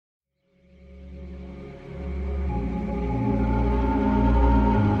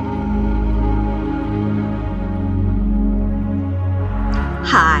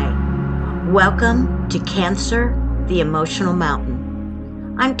Welcome to Cancer, the Emotional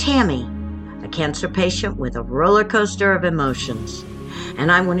Mountain. I'm Tammy, a cancer patient with a roller coaster of emotions,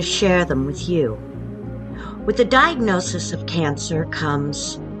 and I want to share them with you. With the diagnosis of cancer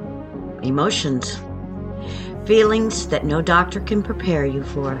comes emotions, feelings that no doctor can prepare you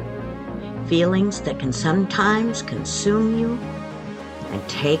for, feelings that can sometimes consume you and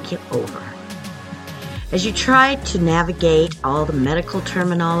take you over. As you try to navigate all the medical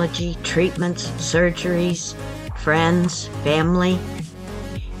terminology, treatments, surgeries, friends, family,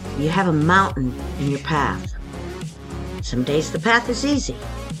 you have a mountain in your path. Some days the path is easy.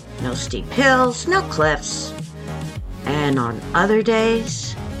 No steep hills, no cliffs. And on other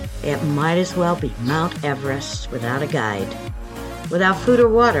days, it might as well be Mount Everest without a guide, without food or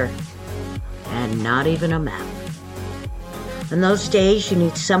water, and not even a map. On those days, you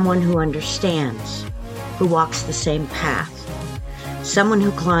need someone who understands, who walks the same path, someone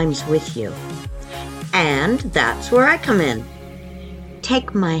who climbs with you. And that's where I come in.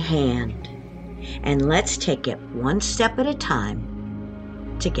 Take my hand, and let's take it one step at a time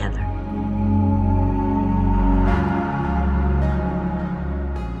together.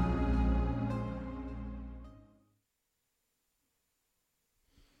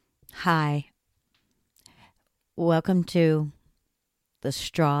 Hi. Welcome to the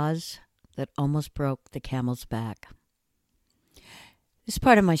straws that almost broke the camel's back. This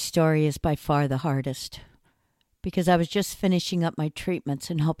part of my story is by far the hardest because I was just finishing up my treatments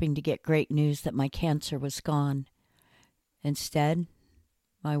and hoping to get great news that my cancer was gone. Instead,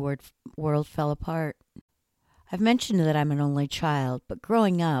 my world fell apart. I've mentioned that I'm an only child, but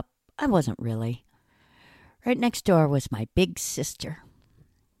growing up, I wasn't really. Right next door was my big sister.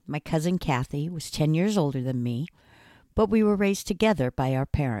 My cousin Kathy was 10 years older than me, but we were raised together by our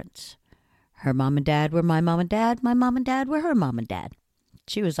parents. Her mom and dad were my mom and dad. My mom and dad were her mom and dad.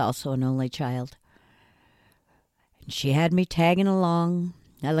 She was also an only child. And she had me tagging along.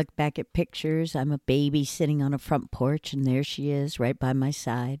 I look back at pictures. I'm a baby sitting on a front porch, and there she is right by my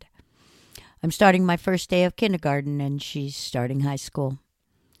side. I'm starting my first day of kindergarten, and she's starting high school.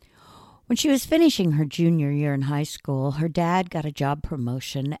 When she was finishing her junior year in high school, her dad got a job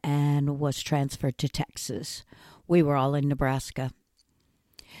promotion and was transferred to Texas. We were all in Nebraska.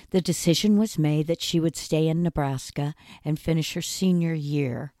 The decision was made that she would stay in Nebraska and finish her senior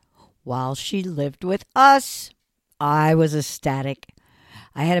year while she lived with us. I was ecstatic.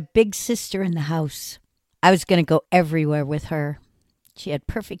 I had a big sister in the house. I was going to go everywhere with her. She had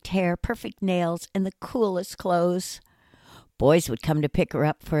perfect hair, perfect nails, and the coolest clothes. Boys would come to pick her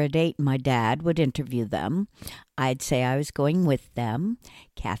up for a date, and my dad would interview them. I'd say I was going with them.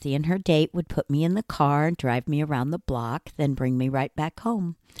 Kathy and her date would put me in the car and drive me around the block, then bring me right back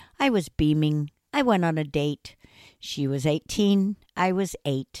home. I was beaming. I went on a date. She was 18. I was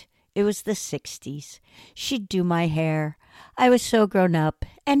 8. It was the 60s. She'd do my hair. I was so grown up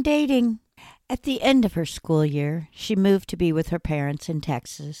and dating. At the end of her school year, she moved to be with her parents in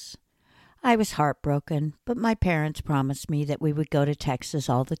Texas. I was heartbroken, but my parents promised me that we would go to Texas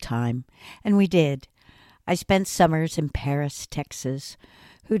all the time, and we did. I spent summers in Paris, Texas.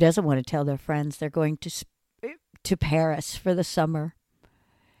 Who doesn't want to tell their friends they're going to Paris for the summer?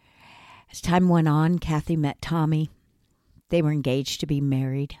 As time went on, Kathy met Tommy. They were engaged to be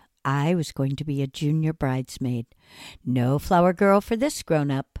married. I was going to be a junior bridesmaid. No flower girl for this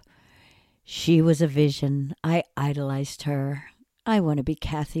grown-up. She was a vision. I idolized her. I want to be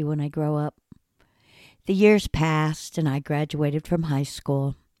Kathy when I grow up. The years passed, and I graduated from high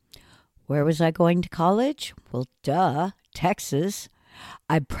school. Where was I going to college? Well, duh, Texas.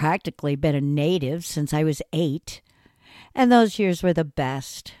 I'd practically been a native since I was 8. And those years were the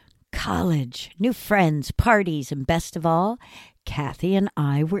best. College, new friends, parties, and best of all, Kathy and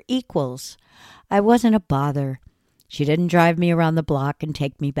I were equals. I wasn't a bother. She didn't drive me around the block and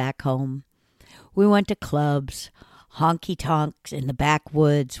take me back home. We went to clubs, honky-tonks in the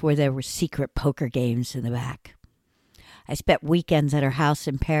backwoods where there were secret poker games in the back. I spent weekends at her house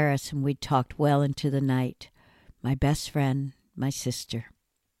in Paris, and we talked well into the night. My best friend, my sister.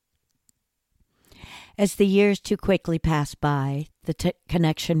 As the years too quickly passed by, the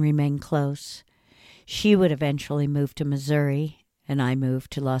connection remained close. She would eventually move to Missouri, and I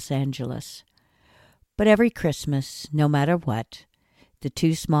moved to Los Angeles. But every Christmas, no matter what, the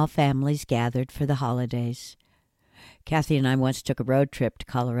two small families gathered for the holidays. Kathy and I once took a road trip to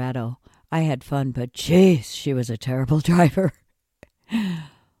Colorado. I had fun, but geez, she was a terrible driver.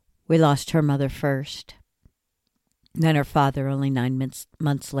 We lost her mother first, then her father only 9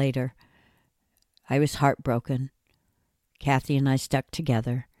 months later. I was heartbroken. Kathy and I stuck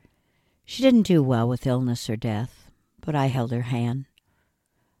together. She didn't do well with illness or death, but I held her hand.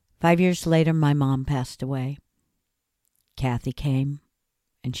 5 years later, my mom passed away. Kathy came,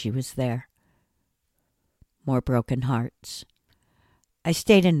 and she was there. More broken hearts. I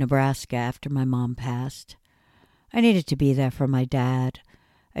stayed in Nebraska after my mom passed. I needed to be there for my dad.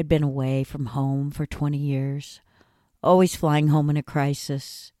 I'd been away from home for 20 years, always flying home in a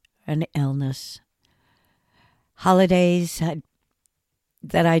crisis, an illness. Holidays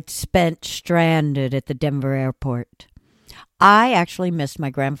that I'd spent stranded at the Denver airport. I actually missed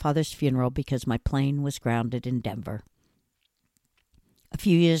my grandfather's funeral because my plane was grounded in Denver. A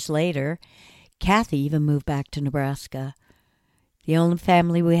few years later, Kathy even moved back to Nebraska. The only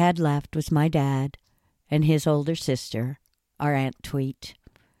family we had left was my dad and his older sister, our Aunt Tweet.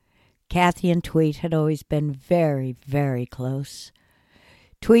 Kathy and Tweet had always been very, very close.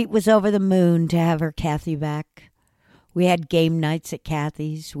 Tweet was over the moon to have her Kathy back. We had game nights at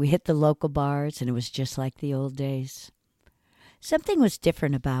Kathy's. We hit the local bars, and it was just like the old days. Something was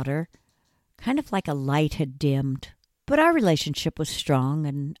different about her, kind of like a light had dimmed. But our relationship was strong,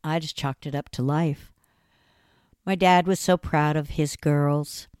 and I just chalked it up to life. My dad was so proud of his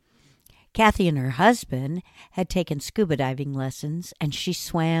girls. Kathy and her husband had taken scuba diving lessons, and she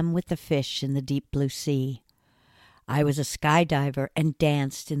swam with the fish in the deep blue sea. I was a skydiver and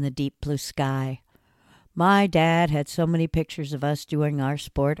danced in the deep blue sky. My dad had so many pictures of us doing our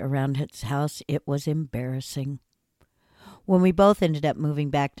sport around his house, it was embarrassing. When we both ended up moving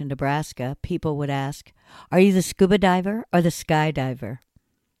back to Nebraska, people would ask, "Are you the scuba diver or the skydiver?"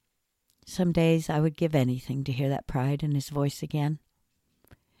 Some days I would give anything to hear that pride in his voice again.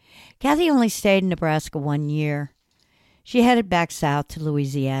 Kathy only stayed in Nebraska 1 year. She headed back south to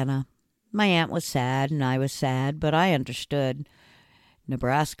Louisiana. My aunt was sad and I was sad, but I understood.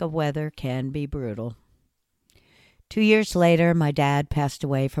 Nebraska weather can be brutal. 2 years later, my dad passed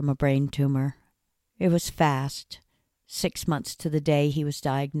away from a brain tumor. It was fast. 6 months to the day he was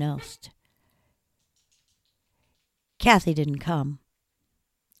diagnosed. Kathy didn't come.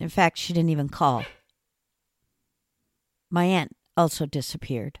 In fact, she didn't even call. My aunt also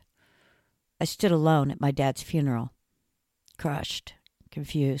disappeared. I stood alone at my dad's funeral, crushed,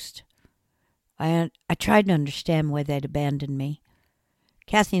 confused. I tried to understand why they'd abandoned me.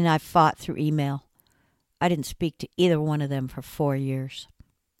 Kathy and I fought through email. I didn't speak to either one of them for 4 years.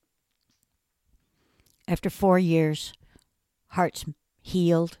 After 4 years, hearts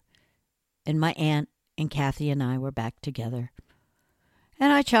healed, and my aunt and Kathy and I were back together.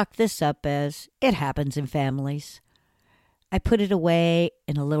 And I chalked this up as, it happens in families. I put it away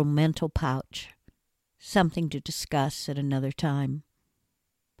in a little mental pouch, something to discuss at another time.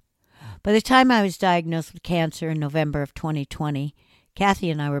 By the time I was diagnosed with cancer in November of 2020, Kathy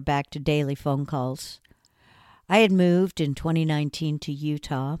and I were back to daily phone calls. I had moved in 2019 to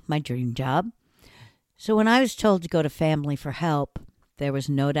Utah, my dream job. So when I was told to go to family for help, there was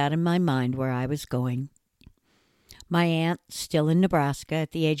no doubt in my mind where I was going. My aunt, still in Nebraska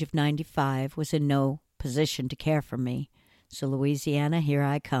at the age of 95, was in no position to care for me. So Louisiana, here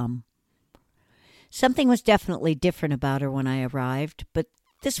I come. Something was definitely different about her when I arrived, but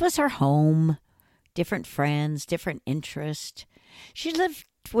this was her home. Different friends, different interests. She lived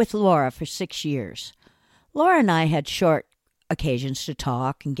with Laura for 6 years. Laura and I had short occasions to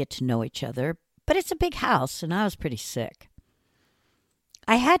talk and get to know each other, but it's a big house, and I was pretty sick.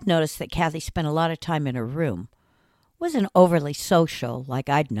 I had noticed that Kathy spent a lot of time in her room. Wasn't overly social like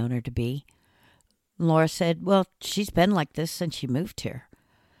I'd known her to be. Laura said, well, she's been like this since she moved here.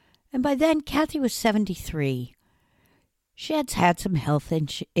 And by then, Kathy was 73. She had had some health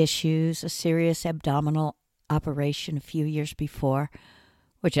issues, a serious abdominal operation a few years before,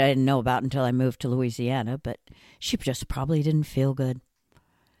 which I didn't know about until I moved to Louisiana, but she just probably didn't feel good.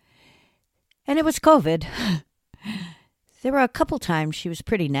 And it was COVID. There were a couple times she was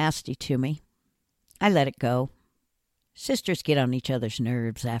pretty nasty to me. I let it go. Sisters get on each other's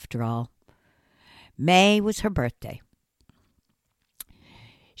nerves, after all. May was her birthday.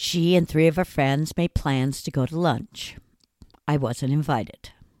 She and 3 of her friends made plans to go to lunch. I wasn't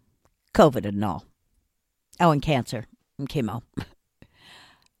invited. COVID and all. Oh, and cancer and chemo.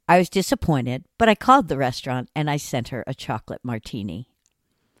 I was disappointed, but I called the restaurant and I sent her a chocolate martini.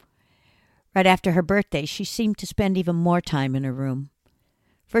 Right after her birthday, she seemed to spend even more time in her room.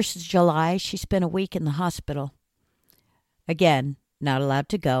 1st of July, she spent a week in the hospital. Again, not allowed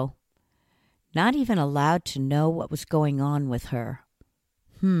to go. Not even allowed to know what was going on with her.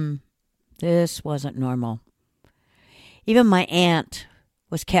 This wasn't normal. Even my aunt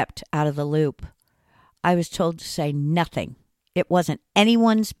was kept out of the loop. I was told to say nothing. It wasn't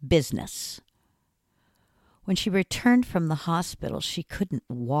anyone's business. When she returned from the hospital, she couldn't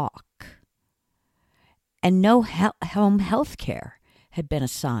walk. And no home health care. had been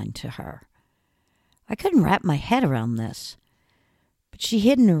assigned to her. I couldn't wrap my head around this. But she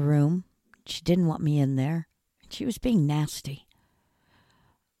hid in her room. She didn't want me in there. She was being nasty.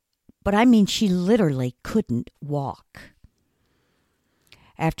 But I mean, she literally couldn't walk.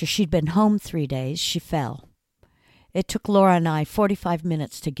 After she'd been home 3 days, she fell. It took Laura and I 45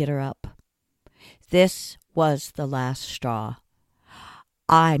 minutes to get her up. This was the last straw.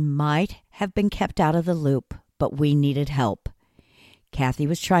 I might have been kept out of the loop, but we needed help. Kathy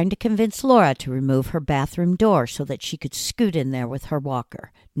was trying to convince Laura to remove her bathroom door so that she could scoot in there with her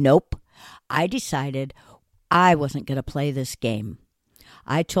walker. Nope. I decided I wasn't going to play this game.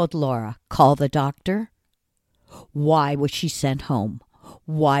 I told Laura, call the doctor. Why was she sent home?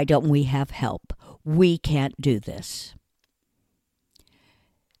 Why don't we have help? We can't do this.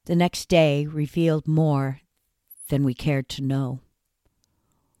 The next day revealed more than we cared to know.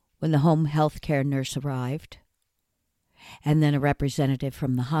 When the home health care nurse arrived, and then a representative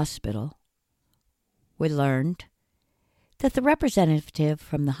from the hospital, we learned that the representative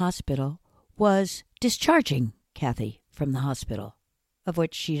from the hospital was discharging Kathy from the hospital, of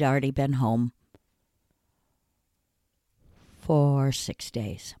which she'd already been home for 6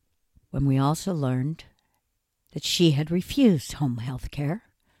 days. When we also learned that she had refused home health care,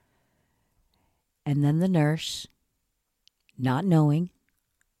 and then the nurse, not knowing,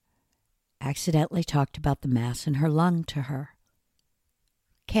 accidentally talked about the mass in her lung to her.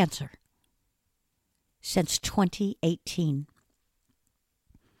 Cancer. Since 2018.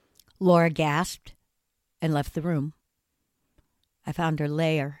 Laura gasped and left the room. I found her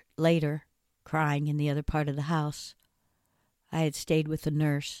later, crying in the other part of the house. I had stayed with the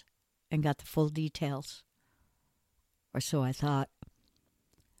nurse and got the full details. Or so I thought.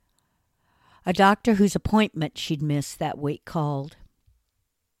 A doctor whose appointment she'd missed that week called.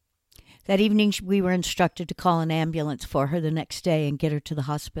 That evening, we were instructed to call an ambulance for her the next day and get her to the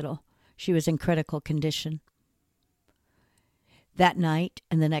hospital. She was in critical condition. That night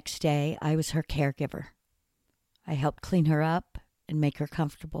and the next day, I was her caregiver. I helped clean her up and make her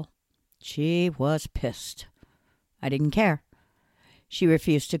comfortable. She was pissed. I didn't care. She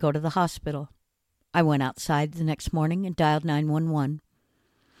refused to go to the hospital. I went outside the next morning and dialed 911.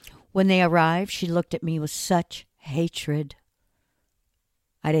 When they arrived, she looked at me with such hatred.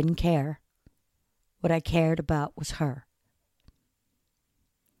 I didn't care. What I cared about was her.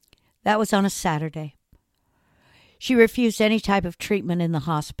 That was on a Saturday. She refused any type of treatment in the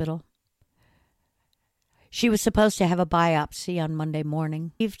hospital. She was supposed to have a biopsy on Monday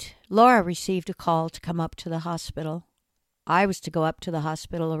morning. Laura received a call to come up to the hospital. I was to go up to the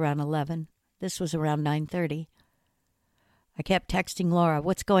hospital around 11. This was around 9:30. I kept texting Laura,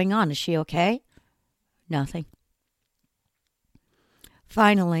 what's going on? Is she okay? Nothing.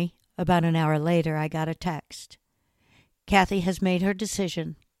 Finally, about an hour later, I got a text. Kathy has made her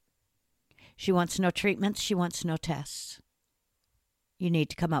decision. She wants no treatments. She wants no tests. You need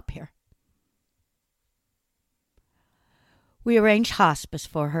to come up here. We arranged hospice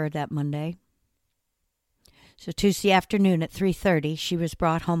for her that Monday. So Tuesday afternoon at 3:30, she was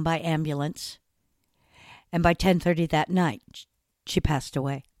brought home by ambulance. And by 10:30 that night, she passed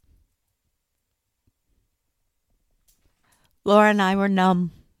away. Laura and I were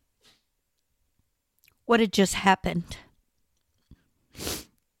numb. What had just happened?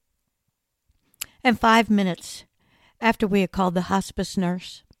 And 5 minutes after we had called the hospice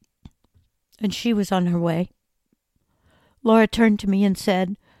nurse, and she was on her way, Laura turned to me and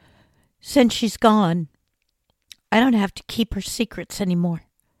said, since she's gone, I don't have to keep her secrets anymore.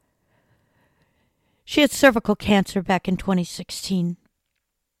 She had cervical cancer back in 2016.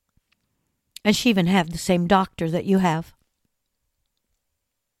 And she even had the same doctor that you have.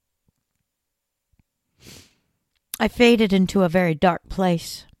 I faded into a very dark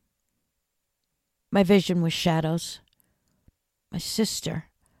place. My vision was shadows. My sister.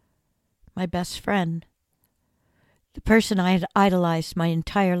 My best friend. The person I had idolized my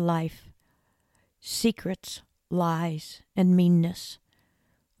entire life. Secrets, lies, and meanness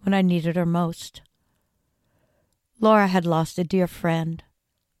when I needed her most. Laura had lost a dear friend.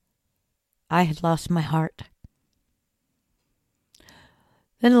 I had lost my heart.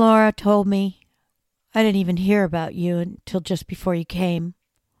 Then Laura told me, I didn't even hear about you until just before you came.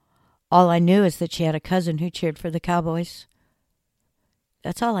 All I knew is that she had a cousin who cheered for the Cowboys.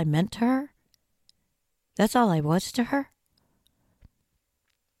 That's all I meant to her? That's all I was to her?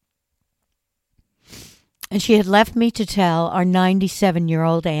 And she had left me to tell our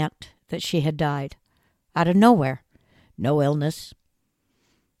 97-year-old aunt that she had died. Out of nowhere. No illness.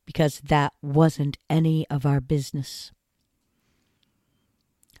 Because that wasn't any of our business.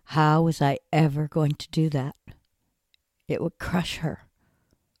 How was I ever going to do that? It would crush her,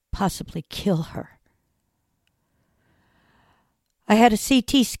 possibly kill her. I had a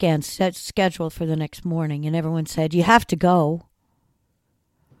CT scan scheduled for the next morning, and everyone said, "You have to go."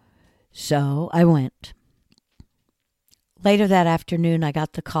 So I went. Later that afternoon, I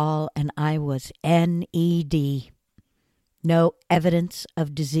got the call, and I was NED. No evidence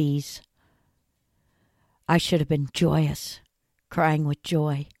of disease. I should have been joyous, crying with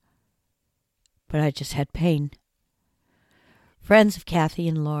joy. But I just had pain. Friends of Kathy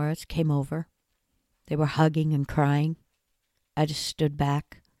and Laura's came over. They were hugging and crying. I just stood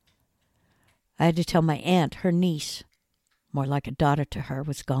back. I had to tell my aunt her niece, more like a daughter to her,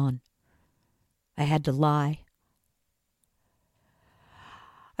 was gone. I had to lie.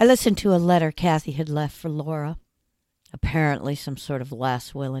 I listened to a letter Kathy had left for Laura, apparently some sort of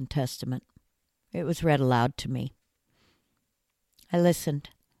last will and testament. It was read aloud to me. I listened,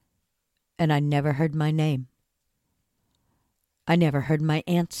 and I never heard my name. I never heard my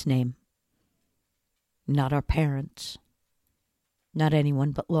aunt's name. Not our parents. Not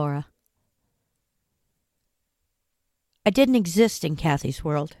anyone but Laura. I didn't exist in Kathy's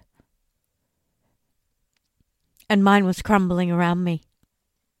world, and mine was crumbling around me.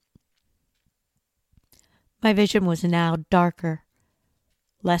 My vision was now darker,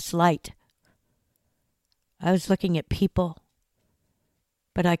 less light. I was looking at people,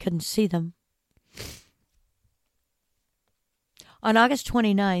 but I couldn't see them. On August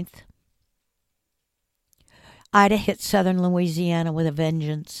 29th, Ida hit southern Louisiana with a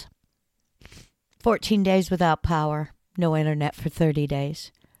vengeance. 14 days without power, no internet for 30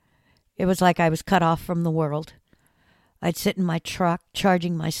 days. It was like I was cut off from the world. I'd sit in my truck,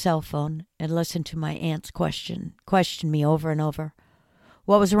 charging my cell phone, and listen to my aunt's question me over and over.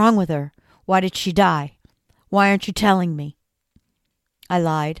 What was wrong with her? Why did she die? Why aren't you telling me? I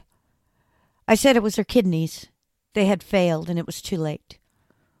lied. I said it was her kidneys. They had failed and it was too late,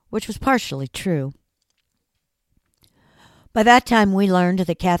 which was partially true. By that time, we learned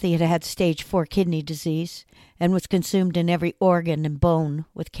that Kathy had had stage 4 kidney disease and was consumed in every organ and bone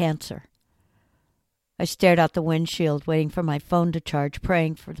with cancer. I stared out the windshield, waiting for my phone to charge,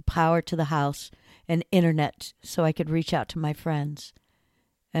 praying for the power to the house and internet so I could reach out to my friends.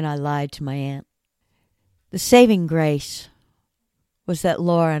 And I lied to my aunt. The saving grace was that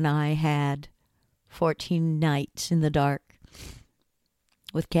Laura and I had 14 nights in the dark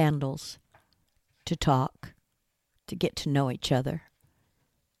with candles to talk, to get to know each other.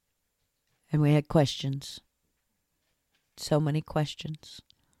 And we had questions. So many questions.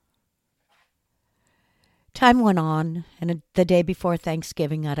 Time went on, and the day before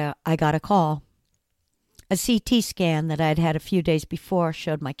Thanksgiving, I got a call. A CT scan that I'd had a few days before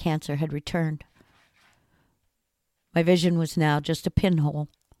showed my cancer had returned. My vision was now just a pinhole.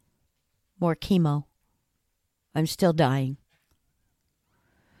 More chemo. I'm still dying.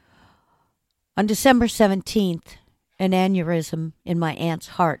 On December 17th, an aneurysm in my aunt's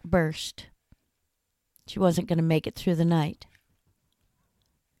heart burst. She wasn't going to make it through the night.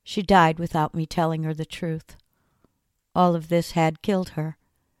 She died without me telling her the truth. All of this had killed her,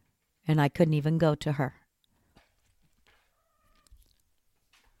 and I couldn't even go to her.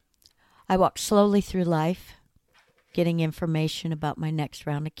 I walked slowly through life, getting information about my next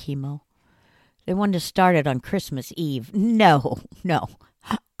round of chemo. They wanted to start it on Christmas Eve. No.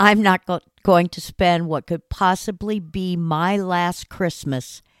 I'm not going to spend what could possibly be my last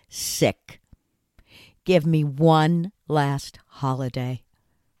Christmas sick. Give me one last holiday.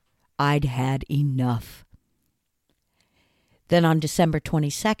 I'd had enough. Then on December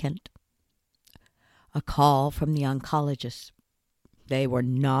 22nd, a call from the oncologist. They were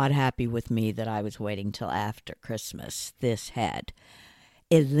not happy with me that I was waiting till after Christmas. This had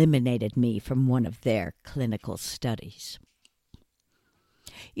eliminated me from one of their clinical studies.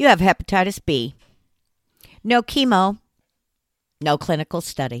 You have hepatitis B. No chemo. No clinical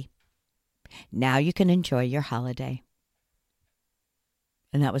study. Now you can enjoy your holiday.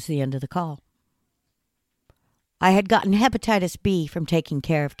 And that was the end of the call. I had gotten hepatitis B from taking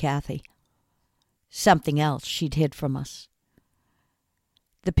care of Kathy. Something else she'd hid from us.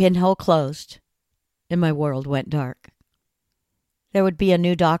 The pinhole closed, and my world went dark. There would be a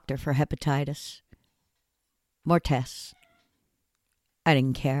new doctor for hepatitis. More tests. I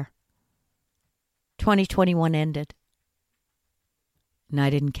didn't care. 2021 ended, and I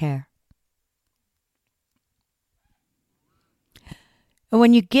didn't care. And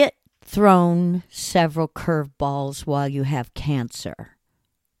when you get thrown several curveballs while you have cancer,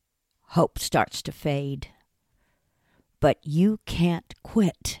 hope starts to fade. But you can't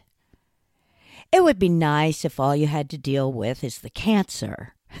quit. It would be nice if all you had to deal with is the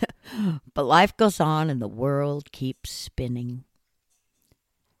cancer. But life goes on and the world keeps spinning.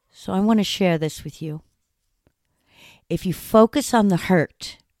 So I want to share this with you. If you focus on the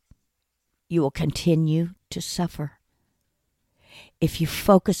hurt, you will continue to suffer. If you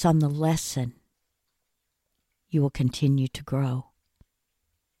focus on the lesson, you will continue to grow.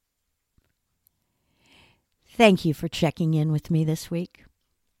 Thank you for checking in with me this week.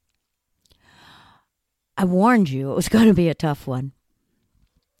 I warned you it was going to be a tough one.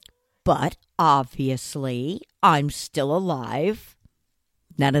 But obviously, I'm still alive.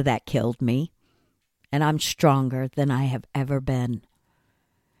 None of that killed me. And I'm stronger than I have ever been.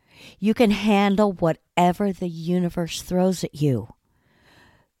 You can handle whatever the universe throws at you.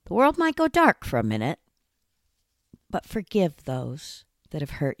 The world might go dark for a minute, but forgive those that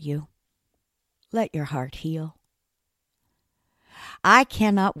have hurt you. Let your heart heal. I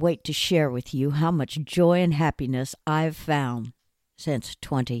cannot wait to share with you how much joy and happiness I've found since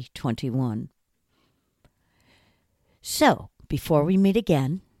 2021. So, before we meet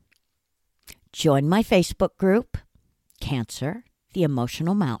again, join my Facebook group, Cancer, the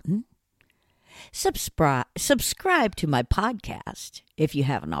Emotional Mountain. Subscribe to my podcast if you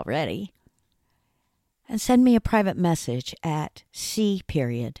haven't already. And send me a private message at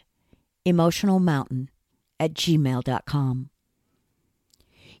c.emotionalmountain@gmail.com.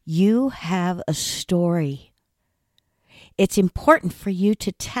 You have a story. It's important for you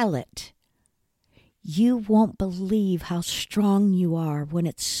to tell it. You won't believe how strong you are when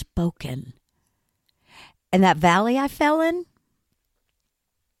it's spoken. And that valley I fell in?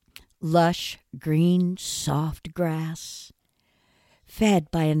 Lush, green, soft grass,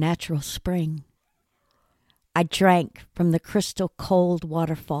 fed by a natural spring. I drank from the crystal cold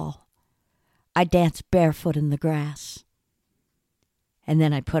waterfall. I danced barefoot in the grass. And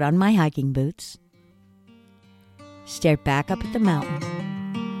then I put on my hiking boots, stared back up at the mountain,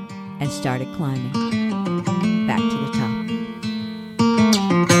 and started climbing back to the top.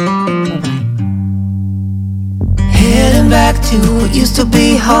 Bye-bye. Heading back to what used to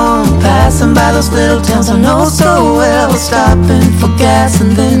be home, passing by those little towns I know so well, stopping for gas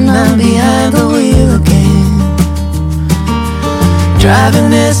and then I'm behind the wheel again. Driving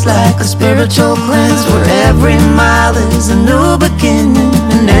this like a spiritual cleanse, where every mile is a new beginning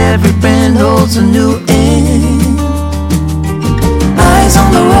and every bend holds a new end. Eyes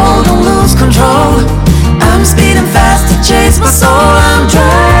on the road, don't lose control. I'm speeding fast to chase my soul. I'm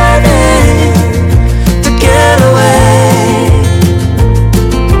driving to get away,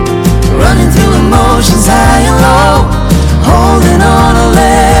 running through emotions high and low, holding on or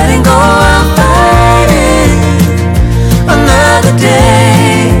letting go. I'm fighting another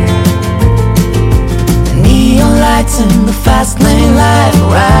day. Neon lights in the fast lane life,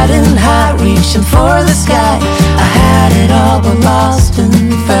 riding high, reaching for the sky. I had it all but lost and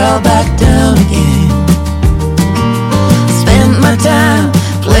fell back down again. Spent my time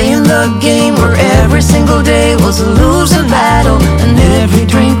playing the game where every single day was a losing battle and every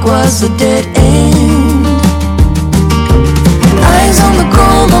drink was a dead end. Eyes on the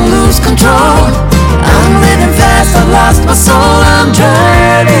goal, don't lose control. I'm living fast, I lost my soul.